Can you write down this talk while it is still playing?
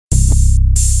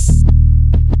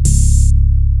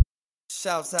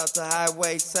Shouts out to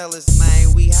Highway Celis,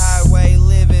 man. We highway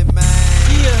living, man.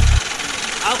 Yeah.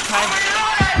 Okay.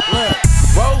 Look.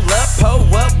 Roll up, pull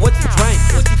up, what you drink?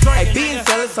 Hey, being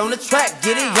Celis on the track,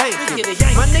 get it yankin'.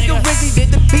 My nigga Rizzy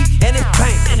did the beat and it's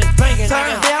bangin'.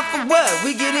 Turn down for what?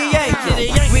 We get it yankin'.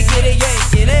 We get it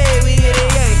yankin', hey, we get it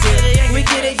yankin'. We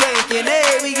get it yankin',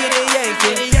 hey, we get it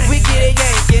yankin'. We get it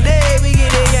yankin', hey, we get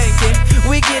it yankin'.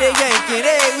 We get it yankin',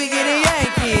 hey, we get it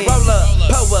yankin'. Roll up,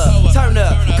 pull up, turn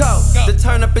up, go. The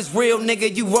turn up is real,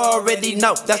 nigga, you already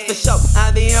know. That's for sure.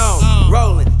 I be on,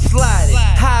 rolling, sliding,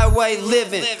 highway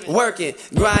living, working,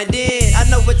 grinding. I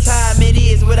know what time it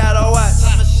is without a watch.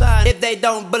 If they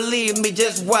don't believe me,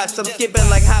 just watch. I'm skipping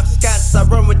like hopscotch. I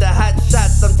run with the hot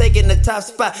shots. I'm taking the top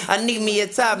spot. I need me a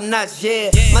top notch,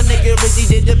 yeah. My nigga Rizzy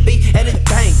did the beat and it's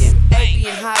banging. AB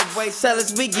and Highway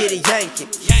Celis, we get it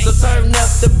yankin'. So turn up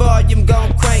the volume,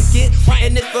 gon' crank it.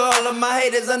 And it's for all of my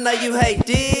haters, I know you hate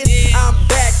this. I'm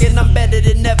back and I'm better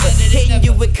than ever. Hitting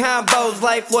you with combos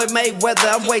like Floyd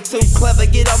Mayweather. I'm way too clever.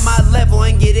 Get on my level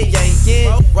and get it yankin'.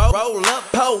 Roll up,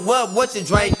 pull up, what you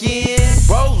drinkin'?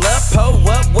 Roll up, pull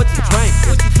up, what you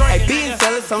drinkin'? Hey, being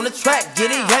Celis on the track,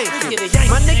 get it yankin'.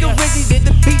 My nigga Rizzy did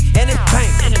the beat and it's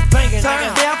bangin'. Turn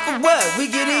down for what? We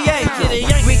get it yankin'.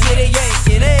 We get it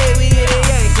yankin', hey, we get it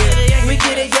yankin'. We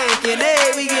get it yankin',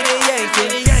 hey, we get it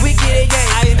yankin'. We get it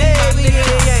yankin', hey, we get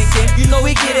it yankin'. You know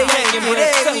we get it yankin',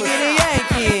 hey, we get it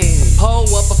yankin'. Pull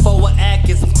up before I act,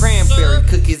 get some cranberry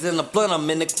cookies in the blunt. I'm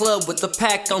in the club with the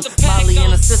pack on. Molly in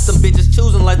the system, bitches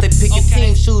choosing like they picking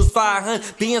team. Shoes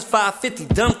 500, beans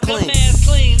 550, dumb clean.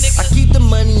 I keep the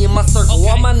money in my circle.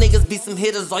 All my niggas be some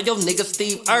hitters, all your niggas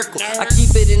Steve Urkel. I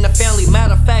keep it in the family,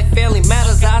 matter of fact, family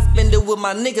matters. I spend it with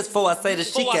my niggas before I say that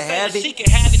she can have it.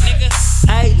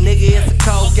 Hey nigga, it's a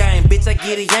cold game. Bitch, I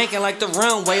get it yankin' like the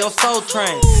runway on Soul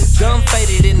Train. Gun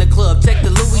faded in the club, check the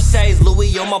Louis shades.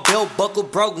 Louis on my belt buckle,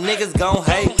 broke niggas gon'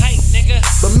 hate.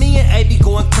 But me and A be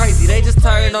going crazy. They just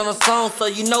turned on a song, so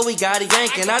you know we got it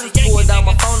yankin'. I just pulled out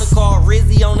my phone and called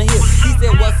Rizzy on the hill. He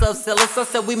said, what's up, Celis? I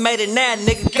said, we made it now,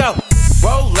 nigga, go.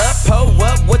 Roll up, pull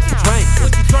up, what you drinkin'?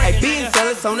 Hey, being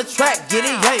Celis on the track, get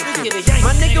it yankin'.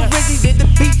 My nigga Rizzy did the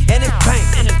beat and it's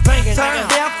bangin'. Turn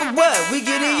down for what? We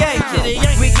get it yankin'.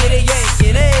 We get it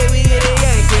yankin', hey, we get it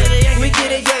yankin'. We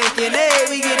get it yankin', hey,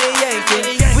 we get it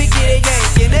yankin'. We get it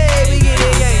yankin', hey, we get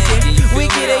it yankin'. We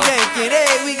get it yankin',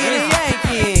 hey, we get it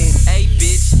yankin'. Hey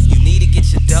bitch, you need to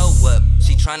get your dough up.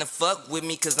 She tryna fuck with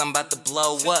me cause I'm about to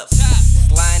blow up.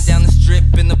 Sliding down the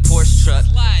strip in the Porsche truck.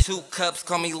 2 cups,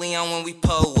 call me Leon when we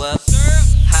pull up.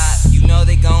 Hot, you know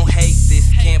they gon' hate this.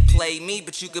 Can't play me,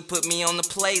 but you could put me on the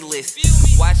playlist.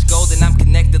 Watch Golden, I'm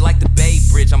connected like the Bay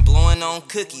Bridge. I'm blowing on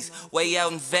cookies, way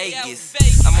out in Vegas.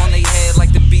 I'm on they head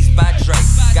like the Beast by Drake.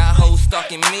 Got hoes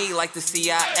stalking me like the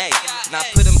CIA. And I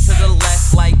put them to the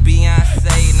left like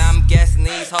Beyonce. And I'm gassing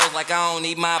these hoes like I don't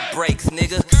need my brakes,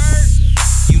 nigga.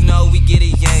 You know we get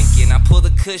it yankin'. I pull the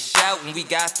kush out and we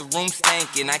got the room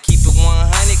stankin'. I keep it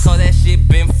 100, call that shit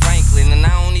Ben Franklin. And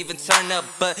I don't even turn up,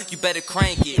 but you better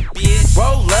crank it, bitch.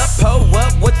 Roll up, pull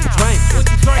up, what you drinkin'?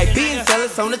 Hey, being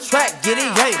Celis on the track, get it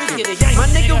yankin'. My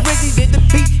nigga Rizzy did the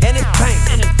beat and it's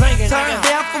bangin'. Turn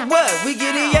down for what? We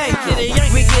get it yankin'.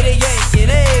 We get it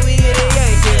yankin', hey, we get it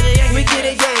yankin'. We get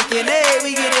it yankin', hey,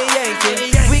 we get it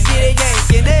yankin'. We get it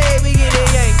yankin', hey, we get it yankin'.